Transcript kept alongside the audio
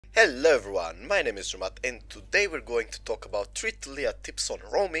Hello everyone, my name is Drewmatth and today we're going to talk about 3 Taliyah tips on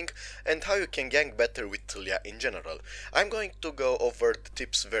roaming and how you can gank better with Taliyah in general. I'm going to go over the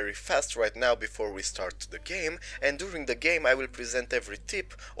tips very fast right now before we start the game, and during the game I will present every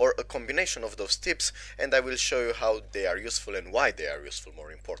tip or a combination of those tips, and I will show you how they are useful and why they are useful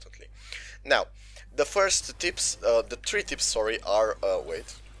more importantly. Now, the first tips, the 3 tips, sorry, are,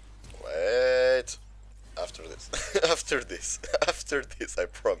 wait, after this. After this, I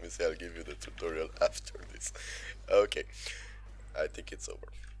promise I'll give you the tutorial after this. Okay, I think it's over.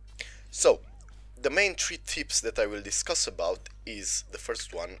 So, the main 3 tips that I will discuss about is, the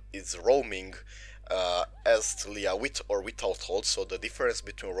first one is roaming as Taliyah with or without ult, so the difference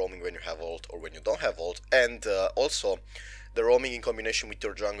between roaming when you have ult or when you don't have ult, and also the roaming in combination with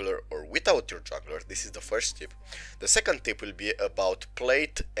your jungler or without your jungler. This is the first tip. The second tip will be about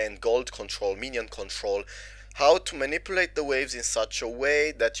plate and gold control, minion control, how to manipulate the waves in such a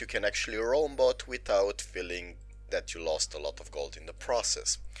way that you can actually roam bot without feeling that you lost a lot of gold in the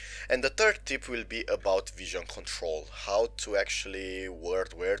process. And the third tip will be about vision control, how to actually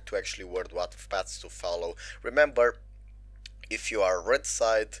ward, where to actually ward, what paths to follow. Remember, if you are red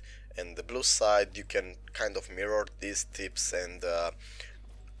side and the blue side, you can kind of mirror these tips, and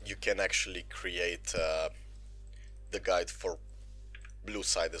you can actually create the guide for blue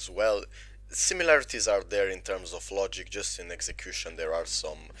side as well. Similarities are there in terms of logic, just in execution there are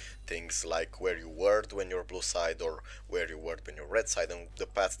some things like where you ward when you're blue side or where you ward when you're red side, and the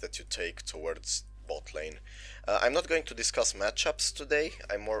path that you take towards bot lane. I'm not going to discuss matchups today,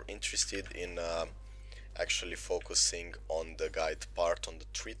 I'm more interested in actually focusing on the guide part, on the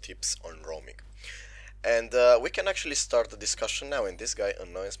 3 tips on roaming. And we can actually start the discussion now, and this guy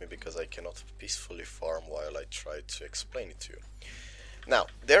annoys me because I cannot peacefully farm while I try to explain it to you. Now,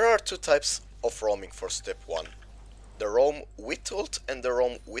 there are 2 types of roaming for step 1. The roam with ult and the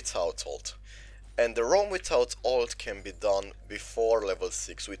roam without ult. And the roam without ult can be done before level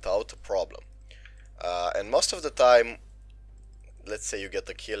 6 without a problem. And most of the time, let's say you get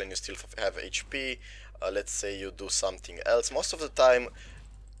a kill and you still have HP, let's say you do something else, most of the time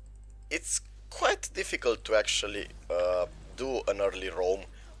it's quite difficult to actually do an early roam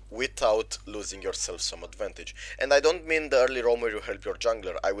without losing yourself some advantage. And I don't mean the early roam where you help your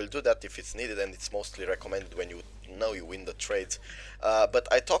jungler. I will do that if it's needed, and it's mostly recommended when you know you win the trades. But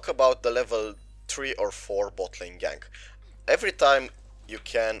I talk about the level 3 or 4 bot lane gank. Every time you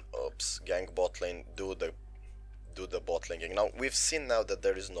can, gank bot lane, do the bot lane gank. Now, we've seen now that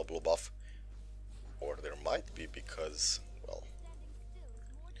there is no blue buff, or there might be because, well,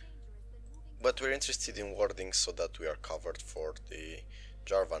 but we're interested in warding so that we are covered for the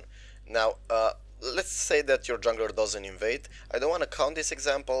Jarvan. Now, let's say that your jungler doesn't invade. I don't want to count this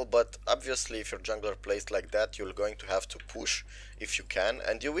example, but obviously if your jungler plays like that, you're going to have to push if you can,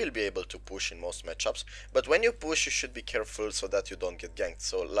 and you will be able to push in most matchups. But when you push, you should be careful so that you don't get ganked.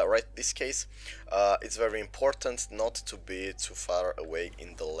 So right in this case, it's very important not to be too far away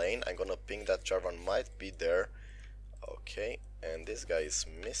in the lane. I'm gonna ping that Jarvan might be there. Okay, and this guy is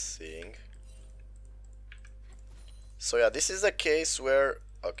missing. So yeah, this is a case where,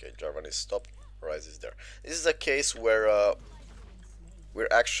 okay, Jarvan is stopped, Rise is there. This is a case where we're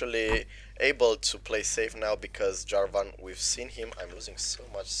actually able to play safe now because Jarvan, we've seen him, I'm losing so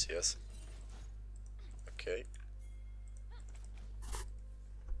much CS. Okay.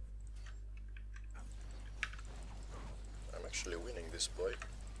 I'm actually winning this boy.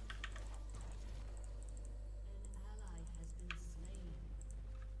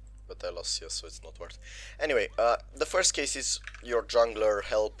 But I lost CS, so it's not worth. Anyway, the first case is your jungler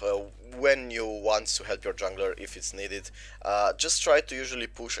help when you want to help your jungler if it's needed. Just try to usually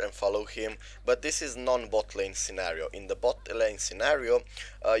push and follow him, but this is non-bot lane scenario. In the bot lane scenario,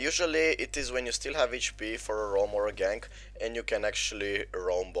 usually it is when you still have HP for a roam or a gank, and you can actually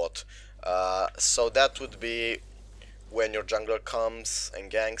roam bot. So that would be when your jungler comes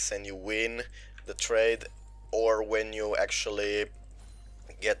and ganks and you win the trade, or when you actually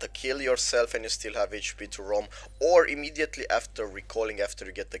get a kill yourself and you still have HP to roam, or immediately after recalling after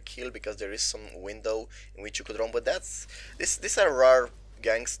you get the kill, because there is some window in which you could roam. But these are rare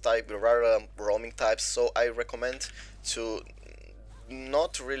ganks type, rare roaming types, so I recommend to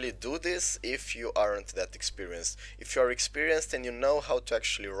not really do this if you aren't that experienced. If you are experienced and you know how to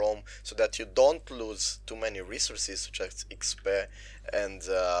actually roam so that you don't lose too many resources such as XP and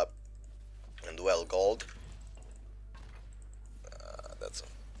well, gold. That's an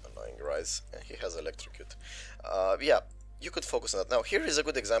annoying Rise, and he has electrocute. Yeah, you could focus on that. Now here is a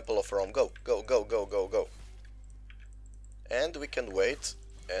good example of roam. Go, go, go, go, go, go. And we can wait,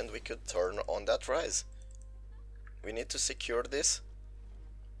 and we could turn on that Rise. We need to secure this.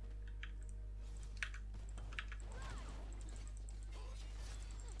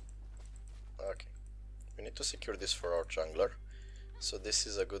 need to secure this for our jungler. So this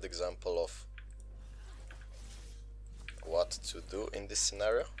is a good example of what to do in this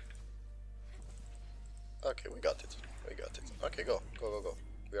scenario. Okay, we got it. We got it. Okay, go. Go, go, go.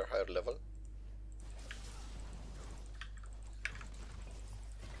 We are higher level.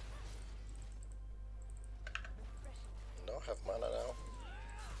 No, have mana now.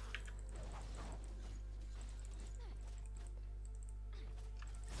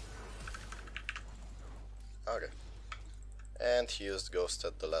 Okay. And he used Ghost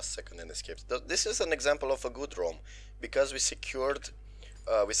at the last second and escaped. This is an example of a good roam, because we secured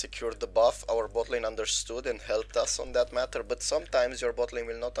the buff. Our bot lane understood and helped us on that matter, but sometimes your bot lane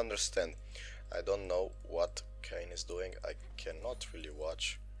will not understand. I don't know what Kayn is doing. I cannot really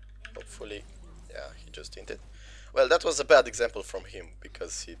watch. Hopefully, yeah, he just hinted. Well, that was a bad example from him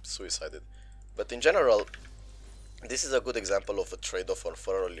because he suicided. But in general, this is a good example of a trade-off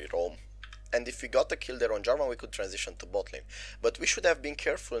for early roam. And if we got a kill there on Jarvan, we could transition to bot lane. But we should have been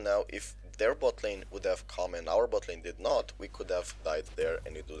careful now. If their bot lane would have come and our bot lane did not, we could have died there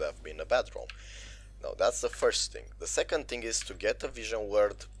and it would have been a bad roam. Now that's the first thing. The second thing is to get a vision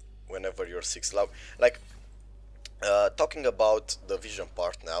word whenever you're 6 low. Like, talking about the vision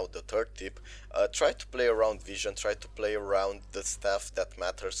part now, the third tip, try to play around vision, try to play around the stuff that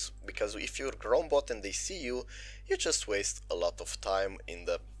matters, because if you're roam bot and they see you, you just waste a lot of time in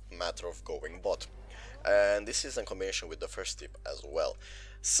the matter of going bot. And this is in combination with the first tip as well.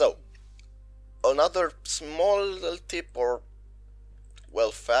 So, another small little tip or,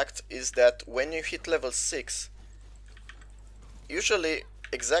 well, fact is that when you hit level 6, usually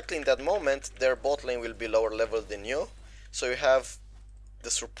exactly in that moment their bot lane will be lower level than you, so you have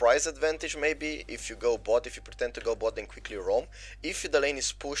the surprise advantage maybe if you go bot, if you pretend to go bot then quickly roam. If the lane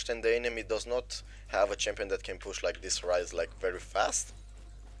is pushed and the enemy does not have a champion that can push like this rise like very fast,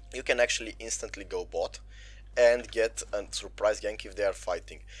 you can actually instantly go bot and get a surprise gank if they are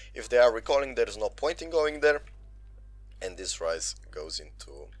fighting. If they are recalling, there is no point in going there, and this rise goes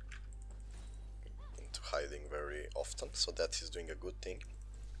into hiding very often, so that is doing a good thing.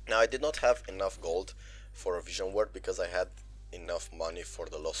 Now I did not have enough gold for a vision word because I had enough money for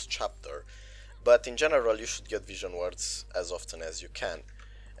the lost chapter, but in general you should get vision words as often as you can,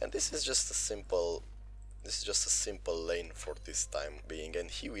 and this is just a simple lane for this time being,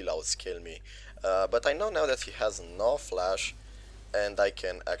 and he will outscale me, but I know now that he has no flash and I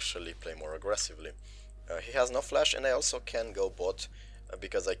can actually play more aggressively. He has no flash and I also can go bot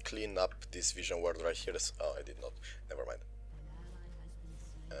because I clean up this vision word right here. Oh, I did not, never mind.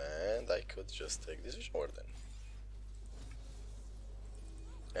 And I could just take this vision word then.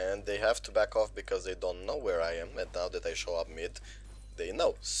 And they have to back off because they don't know where I am, and now that I show up mid, they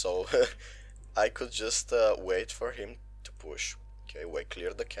know. So I could just wait for him to push. Okay, wait,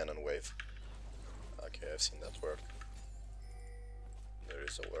 clear the cannon wave. Okay, I've seen that word. There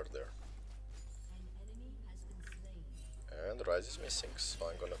is a word there. And Rise is missing, so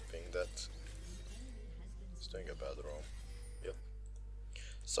I'm gonna ping that. He's doing a bad roam. Yep.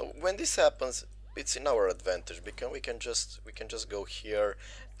 So when this happens, it's in our advantage because we can just go here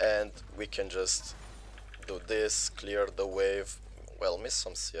and we can just do this, clear the wave. Well, miss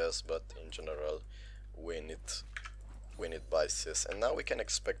some CS, but in general win it by CS. And now we can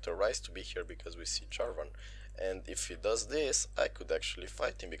expect a Rise to be here because we see Jarvan. And if he does this, I could actually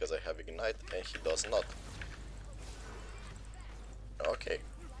fight him because I have Ignite and he does not. Okay,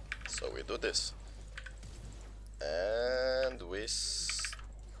 so we do this. And we still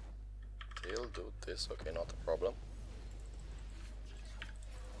do this. Okay, not a problem.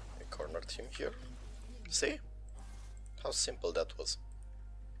 We cornered him here. See? How simple that was.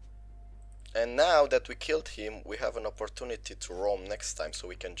 And now that we killed him, we have an opportunity to roam next time, so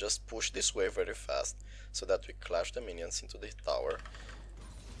we can just push this wave very fast so that we clash the minions into the tower.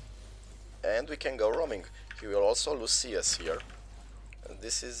 And we can go roaming. He will also lose CS here. And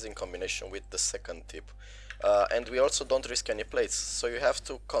this is in combination with the second tip. And we also don't risk any plates, so you have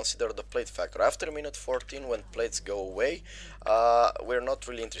to consider the plate factor. After minute 14, when plates go away, we're not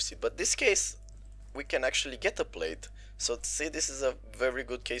really interested. But this case, we can actually get a plate. So see, this is a very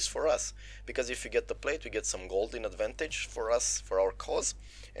good case for us, because if we get the plate, we get some gold in advantage for us, for our cause,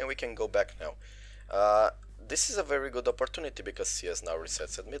 and we can go back now. This is a very good opportunity because CS now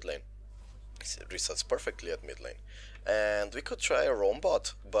resets at mid lane. It resets perfectly at mid lane. And we could try a roam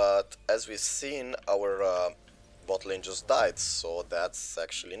bot, but as we've seen, our bot lane just died, so that's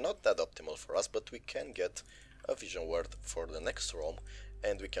actually not that optimal for us, but we can get a vision word for the next roam,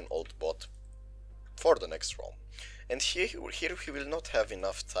 and we can ult bot for the next roam. And here he will not have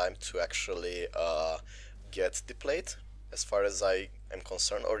enough time to actually get the plate, as far as I am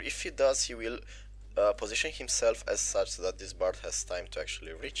concerned, or if he does, he will position himself as such that this Bard has time to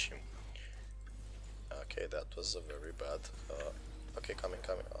actually reach him. Okay, that was a very bad. Okay, coming.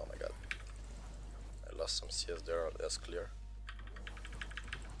 Oh my god. I lost some CS there, that's clear.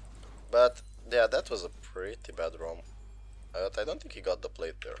 But yeah, that was a pretty bad roam. But I don't think he got the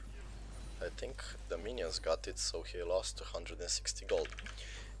plate there. I think the minions got it, so he lost 260 gold.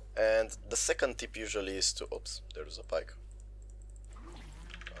 And the second tip usually is to... Oops, there's a pike.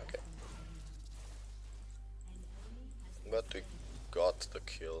 Okay. But we got the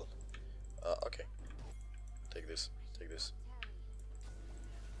kill. Okay. Take this.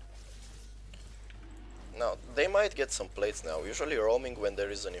 Now, they might get some plates now. Usually roaming when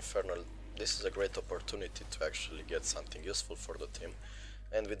there is an infernal, this is a great opportunity to actually get something useful for the team.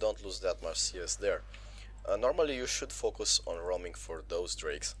 And we don't lose that much CS there. Normally you should focus on roaming for those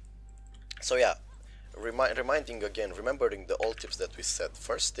drakes. So yeah, reminding again, remembering the old tips that we said.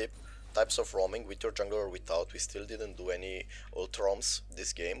 First tip, types of roaming, with your jungler or without. We still didn't do any ult roams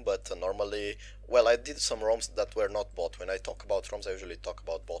this game, but normally, well, I did some roams that were not bot. When I talk about roams, I usually talk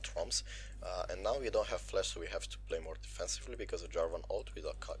about bot roams. And now we don't have flash, so we have to play more defensively because the Jarvan ult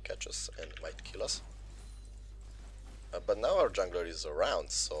will catch us and might kill us. But now our jungler is around,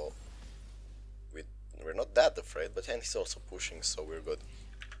 so we're not that afraid, but and he's also pushing, so we're good.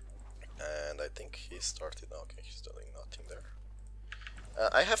 And I think he started. Okay, he's doing nothing there.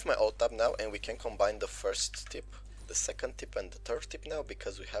 I have my ult tab now, and we can combine the first tip, the second tip, and the third tip now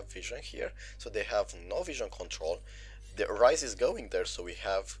because we have vision here. So they have no vision control. The Rise is going there, so we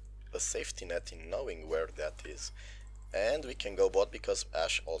have a safety net in knowing where that is. And we can go bot because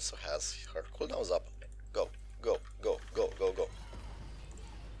Ashe also has her cooldowns up. Go.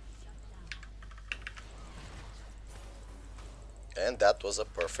 And that was a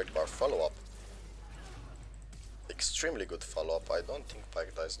perfect bar follow-up. Extremely good follow-up. I don't think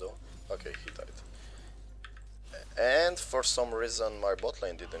Pyke dies though. Okay, he died. And for some reason my bot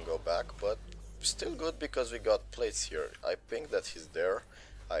lane didn't go back, but still good because we got plates here. I pinged that he's there.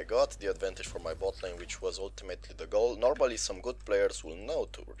 I got the advantage for my bot lane, which was ultimately the goal. Normally some good players will know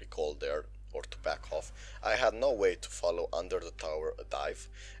to recall there or to back off. I had no way to follow under the tower a dive,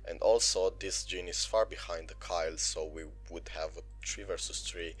 and also this Jhin is far behind the Kyle, so we would have a 3 versus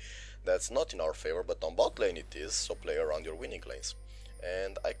 3. That's not in our favor, but on bot lane it is, so play around your winning lanes.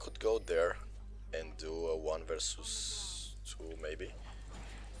 And I could go there and do a 1 versus 2 maybe,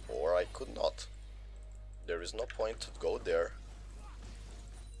 or I could not. There is no point to go there.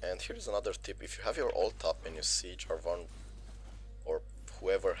 And here's another tip: if you have your ult up and you see Jarvan or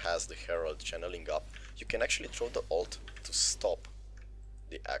whoever has the Herald channeling up, you can actually throw the ult to stop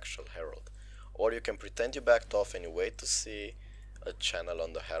the actual Herald. Or you can pretend you backed off and you wait to see a channel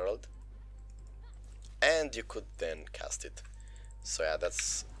on the Herald, and you could then cast it. So yeah,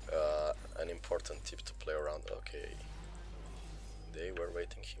 that's an important tip to play around. Okay, they were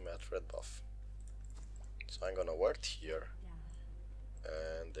waiting him at red buff, so I'm gonna ward here,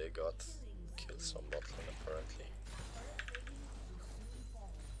 and they got killed some bot lane apparently.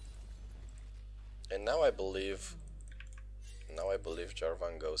 And now I believe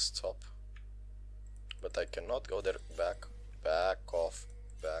Jarvan goes top, but I cannot go there. Back off.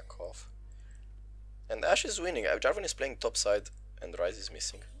 And Ashe is winning. Jarvan is playing top side and Rise is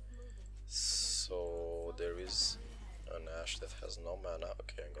missing, so there is an Ashe that has no mana.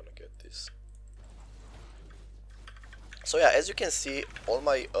 Okay, I'm gonna get this. So yeah, as you can see, all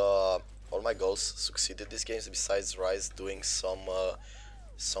my goals succeeded this game, besides Rise doing some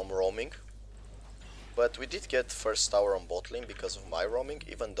roaming. But we did get first tower on bot lane because of my roaming,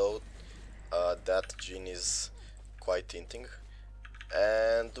 even though that Jhin is quite inting.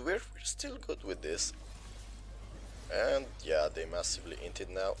 And we're still good with this. And yeah, they massively inted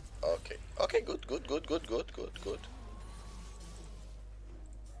now. Okay, good.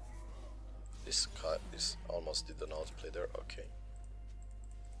 This almost did an outplay there. Okay.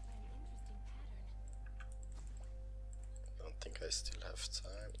 I don't think I still have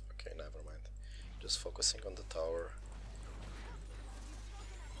time. Okay, never mind. Just focusing on the tower.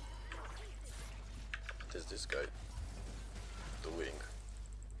 What is this guy doing?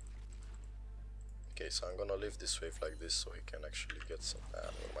 Okay, so I'm gonna leave this wave like this so he can actually get some...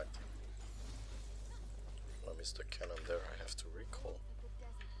 never mind. I missed the cannon there, I have to recall.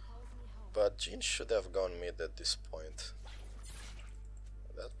 But Jhin should have gone mid at this point.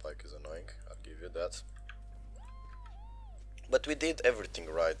 That Pyke is annoying, I'll give you that. But we did everything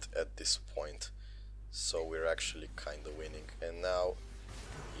right at this point, so we're actually kinda winning. And now,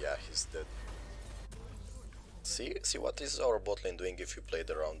 yeah, he's dead. See what is our bot lane doing if you played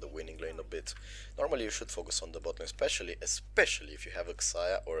around the winning lane a bit. Normally you should focus on the bot lane, especially if you have a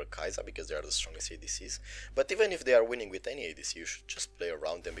Xayah or a Kai'Sa, because they are the strongest ADCs. But even if they are winning with any ADC, you should just play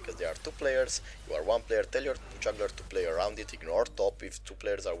around them, because they are two players, you are one player. Tell your jungler to play around it, ignore top if two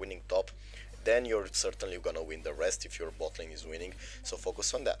players are winning top. Then you're certainly gonna win the rest if your bot lane is winning, so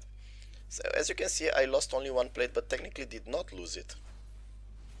focus on that. So as you can see, I lost only one plate, but technically did not lose it.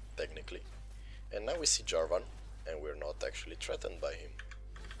 Technically. And now we see Jarvan, and we're not actually threatened by him.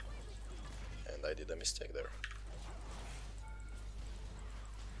 And I did a mistake there.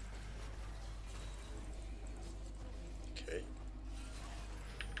 Okay.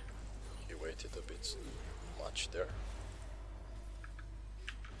 He waited a bit much there.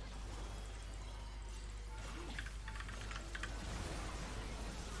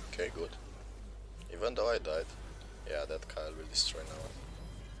 Okay, good. Even though I died. Yeah, that Kyle will destroy now.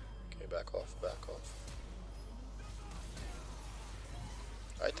 Okay, back off, back off.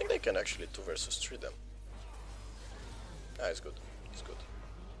 I think they can actually 2 versus 3 them. Ah, it's good. It's good.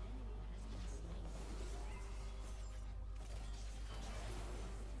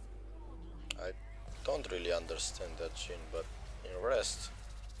 I don't really understand that Jhin, but in rest...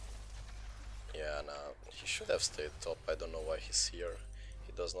 Yeah, nah, he should have stayed top. I don't know why he's here.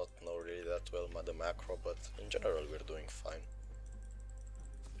 He does not know really that well the macro, but in general we're doing fine.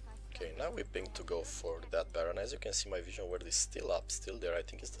 Okay, now we ping to go for that Baron. As you can see, my vision word is still up, still there. I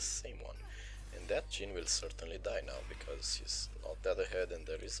think it's the same one. And that Jhin will certainly die now, because he's not that ahead and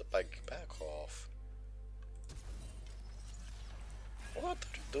there is a back off. What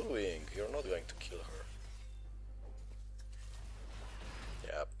are you doing? You're not going to kill her.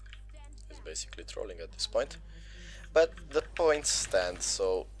 Yeah, he's basically trolling at this point. But the points stand,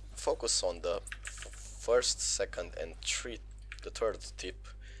 so focus on the first, second and the third tip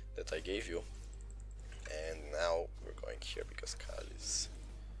that I gave you. And now we're going here because Kyle is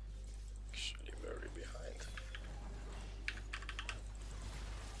actually very behind.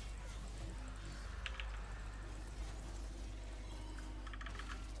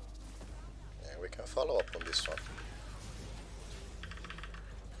 And we can follow up on this one.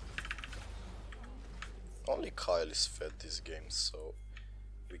 Only Kyle is fed this game, so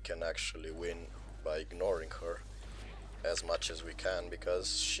we can actually win by ignoring her as much as we can,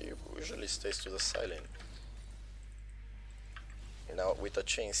 because she usually stays to the side lane. Now with a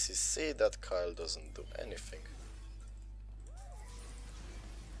chain CC, that Kyle doesn't do anything.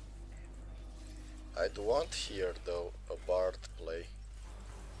 I'd want here though a Bard play.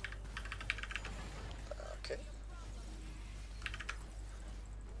 Okay.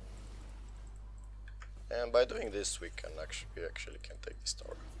 And by doing this we actually can take this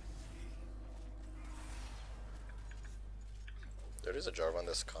tower. There is a Jarvan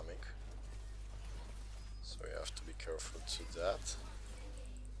that's coming, so we have to be careful to that.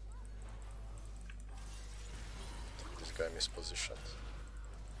 This guy mispositioned.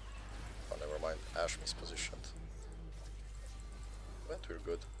 Oh, never mind, Ashe mispositioned. But we're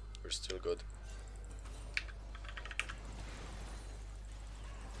good, we're still good.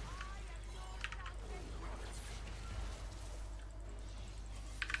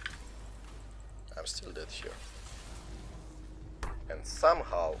 I'm still dead here. And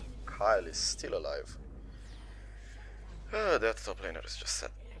somehow Kyle is still alive. That top laner is just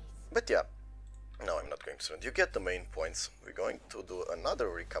sad. But yeah, no, I'm not going to. You get the main points. We're going to do another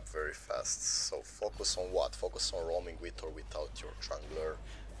recap very fast. So focus on what? Focus on roaming with or without your jungler,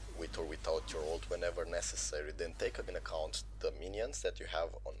 with or without your ult whenever necessary. Then take in account the minions that you have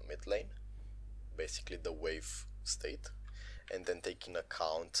on mid lane, basically the wave state. And then take in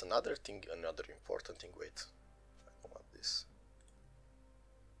account another thing, another important thing. Wait, I don't want this.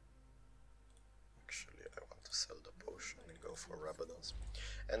 Actually, I want to sell the potion and go for Rabadons.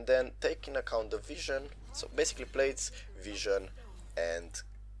 And then take in account the vision. So basically plates, vision, and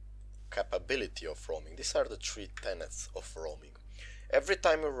capability of roaming. These are the 3 tenets of roaming. Every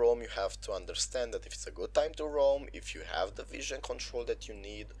time you roam, you have to understand that if it's a good time to roam, if you have the vision control that you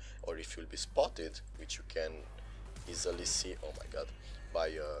need, or if you'll be spotted, which you can easily see, oh my god, by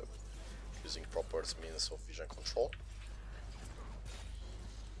using proper means of vision control.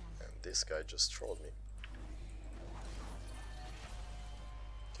 And this guy just trolled me.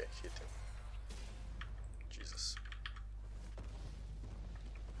 Okay, hit him. Jesus.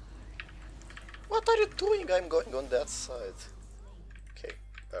 What are you doing? I'm going on that side. Okay,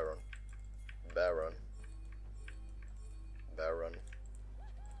 Baron. Baron. Baron.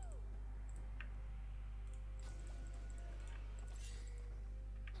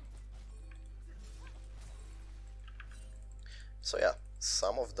 So yeah,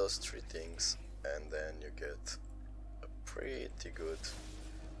 some of those 3 things and then you get a pretty good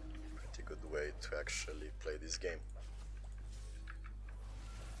way to actually play this game.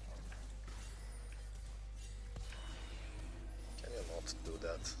 Can you not do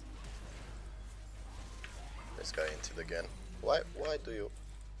that? This guy hinted again. Why do you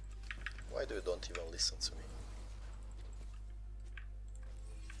don't even listen to me?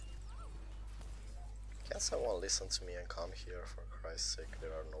 Can someone listen to me and come here, for Christ's sake?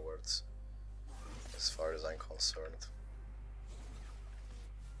 There are no words as far as I'm concerned.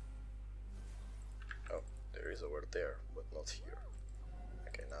 Oh, there is a word there, but not here.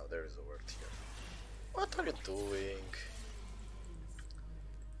 Okay, now there is a word here. What are you doing?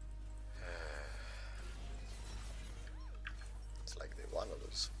 It's like they wanna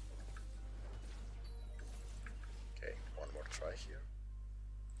lose. Okay, one more try here.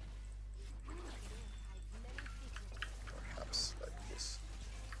 Perhaps like this.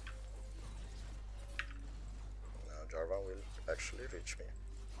 Now Jarvan will actually reach me.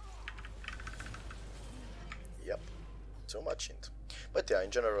 Yep, too much hint. But yeah,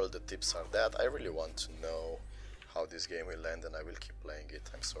 in general the tips are that. I really want to know how this game will end and I will keep playing it.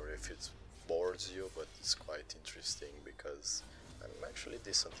 I'm sorry if it bores you, but it's quite interesting because I'm actually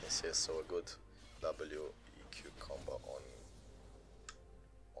decent in CS, so a good W-EQ combo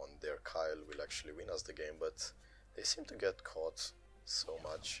on their Kyle will actually win us the game, but they seem to get caught so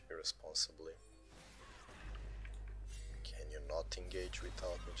much irresponsibly. Can you not engage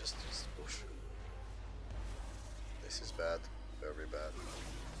without me? Just push. This is bad, very bad.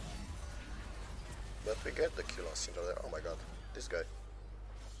 But we get the kill on Syndra there. Oh my god, this guy.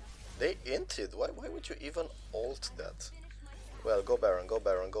 They inted. Why would you even ult that? Well, go Baron, go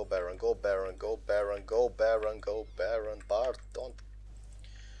Baron, go Baron, go Baron, go Baron, go Baron, go Baron. Bard, don't.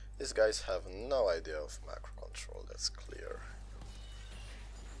 These guys have no idea of macro control, that's clear.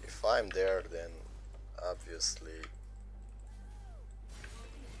 If I'm there, then obviously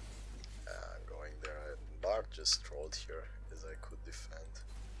I'm going there. Bard just trolled here as I could defend.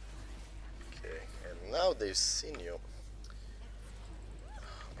 Okay, and now they've seen you.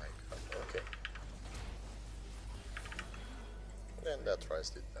 Oh my god, okay. And that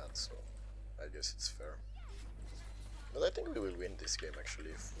Ryze did that, so I guess it's fair. But I think we will win this game actually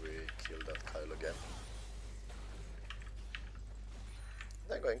if we kill that Kyle again.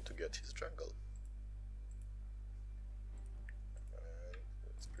 And I'm going to get his jungle. And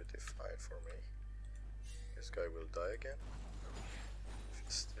it's pretty fine for me. This guy will die again. If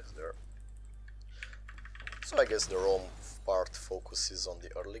he stays there. So I guess the roam part focuses on the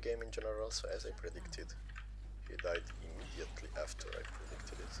early game in general, so as I predicted, he died immediately after I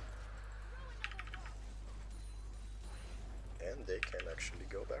predicted it. And they can actually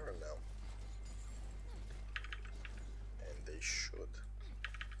go Baron now. And they should.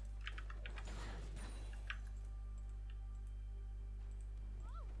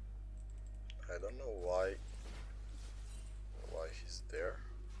 I don't know why he's there.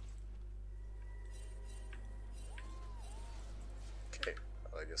 Okay,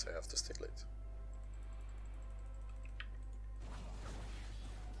 I guess I have to stick late.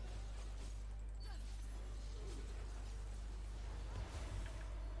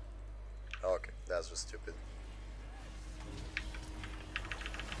 Okay, that's just stupid.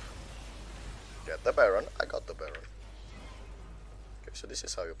 Get the Baron, I got the Baron. Okay, so this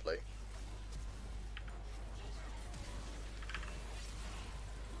is how you play.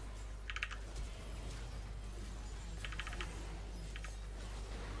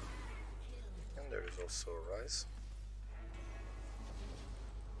 And there is also a Ryze.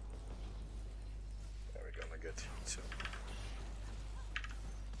 And we're gonna get him too.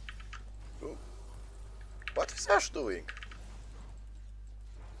 Ooh. What is Ashe doing?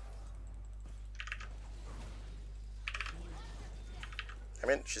 I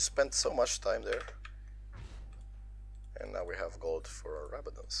mean, she spent so much time there. And now we have gold for our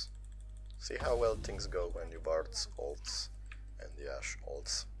Rabadons. See how well things go when you Bard's ults and the Ashe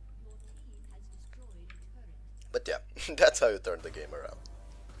ults. But yeah, that's how you turn the game around.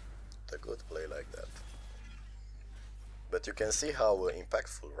 A good play like that. But you can see how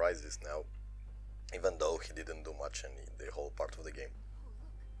impactful Ryze is now, even though he didn't do much in the whole part of the game.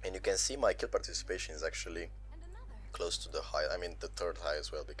 And you can see my kill participation is actually close to the high, I mean the third high as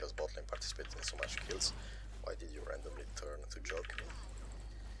well, because botlane participated in so much kills. Why did you randomly turn to joke me?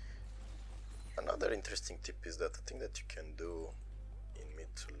 Another interesting tip is that the thing that you can do in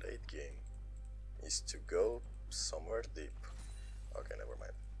mid to late game is to go somewhere deep. Okay, never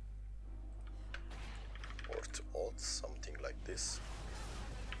mind. Or to ult something like this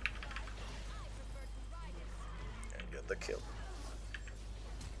and get the kill.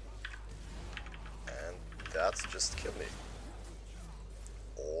 chat, just kill me.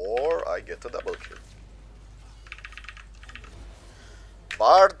 Or I get a double kill.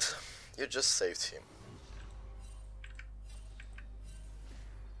 Bard, you just saved him.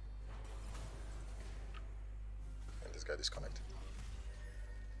 And this guy disconnected.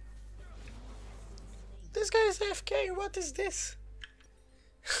 This guy is AFK, what is this?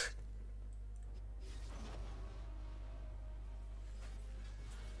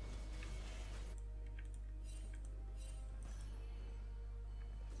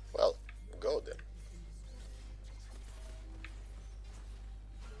 Well, go then.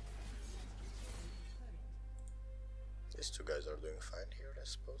 These two guys are doing fine here, I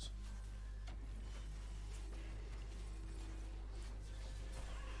suppose.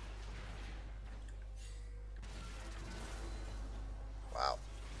 Wow.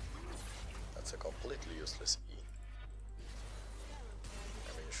 That's a completely useless E.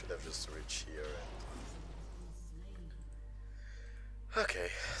 I mean, you should have just reached here and... Okay,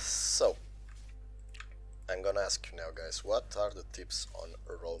 so... I'm gonna ask you now, guys, what are the tips on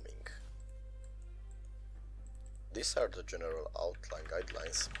roaming? These are the general outline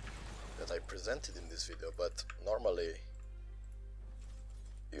guidelines that I presented in this video, but normally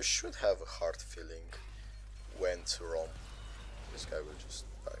you should have a hard feeling when to roam. This guy will just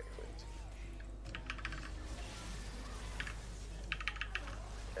die anyway.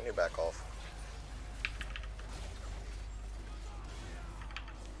 Can you back off?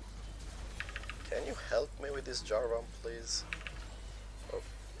 Can you help me with this Jarvan, please? Oh,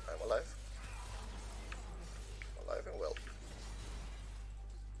 I'm alive. Alive and well.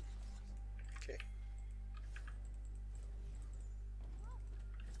 Okay.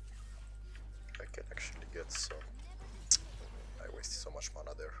 I can actually get some... I wasted so much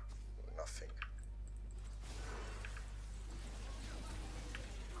mana there. Nothing.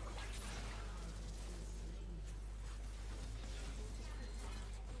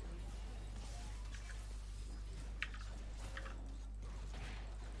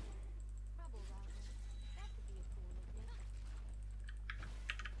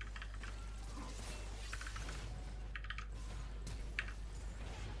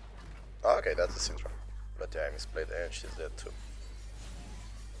 Okay, that's the Syndra. But yeah, I misplayed and she's dead too.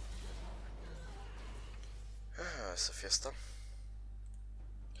 It's a fiesta.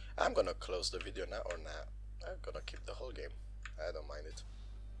 I'm gonna close the video now or now. I'm gonna keep the whole game. I don't mind it.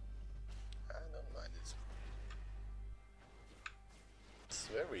 I don't mind it. It's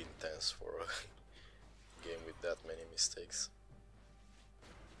very intense for a game with that many mistakes.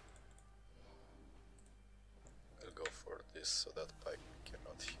 I'll go for this so that Pike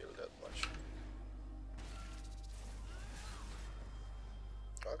cannot heal that much.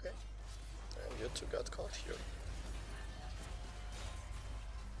 Okay, and you two got caught here.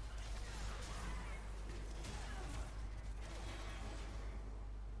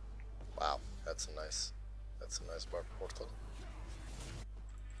 Wow, that's a nice bar portal.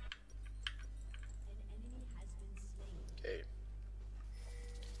 Okay.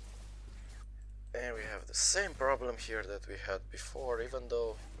 And we have the same problem here that we had before, even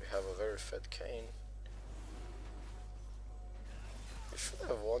though we have a very fed Kayn. We should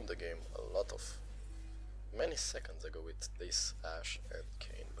have won the game a lot of many seconds ago with this Ashe and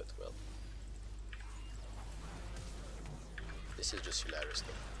Kayn, but well. This is just hilarious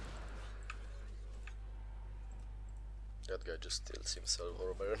though. That guy just steals himself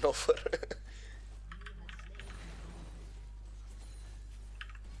over and over.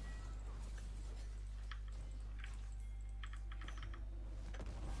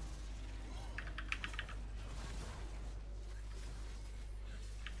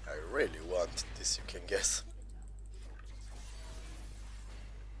 I really want this, you can guess.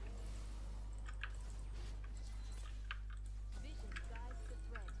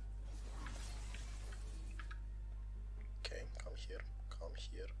 Okay, come here, come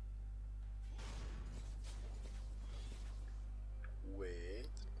here. Wait.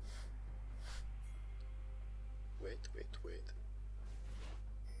 Wait.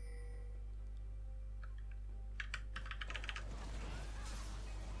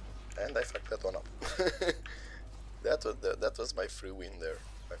 And I fucked that one up. That was my free win there,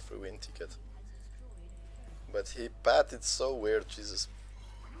 my free win ticket. But he patted so weird, Jesus.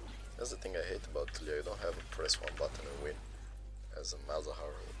 That's the thing I hate about Taliyah, you don't have a press one button and win. As a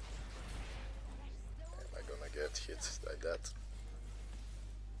Malzahar. Am I gonna get hit like that?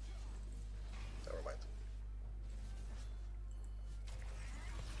 Never mind.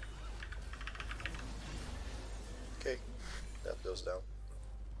 Okay, that goes down.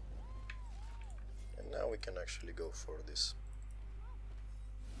 And now we can actually go for this.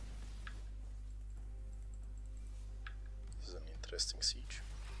 interesting siege.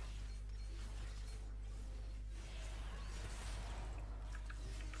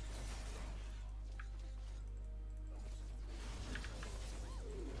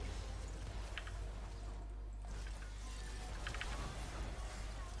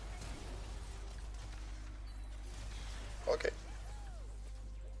 Okay.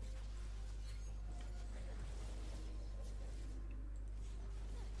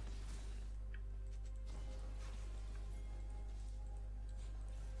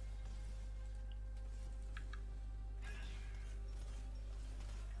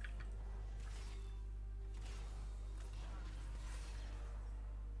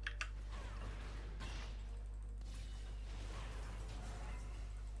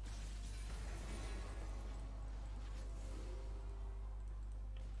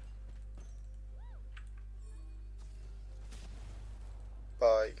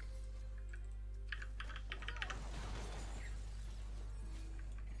 Bye.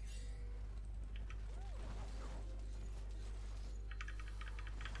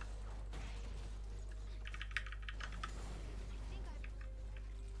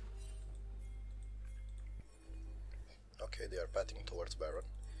 Okay, they are patting towards Baron,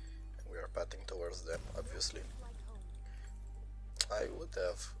 and we are patting towards them, obviously. I would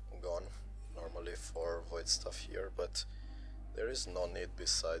have gone normally for void stuff here, but there is no need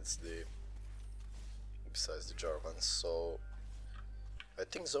besides the Germans, so I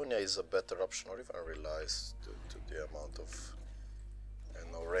think Zonia is a better option, or even Relies, due to the amount of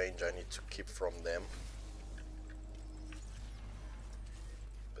range I need to keep from them.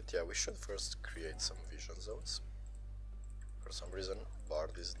 But yeah, we should first create some vision zones. For some reason,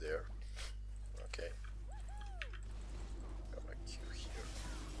 Bard is there. Okay. Gonna queue here.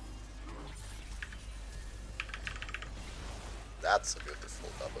 That's a beautiful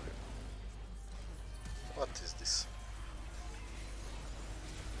W. What is this?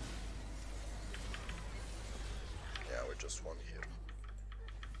 Yeah, we just won here.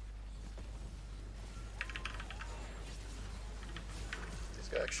 This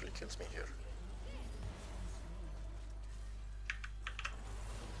guy actually kills me here.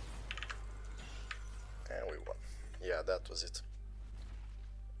 And we won. Yeah, that was it.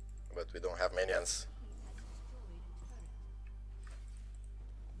 But we don't have minions.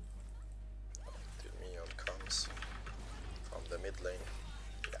 Till minion comes from the mid lane.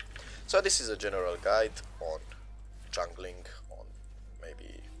 Yeah. So this is a general guide on jungling, on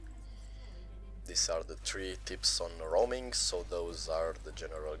maybe these are the 3 tips on roaming, so those are the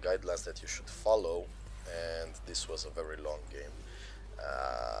general guidelines that you should follow, and this was a very long game.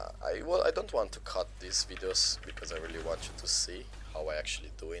 I don't want to cut these videos because I really want you to see how I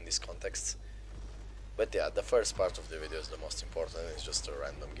actually do in these contexts. But yeah, the first part of the video is the most important. It's just a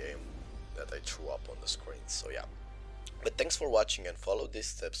random game that I threw up on the screen, so yeah. But thanks for watching, and follow these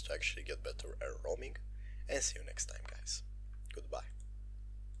steps to actually get better at roaming, and see you next time, guys. Goodbye.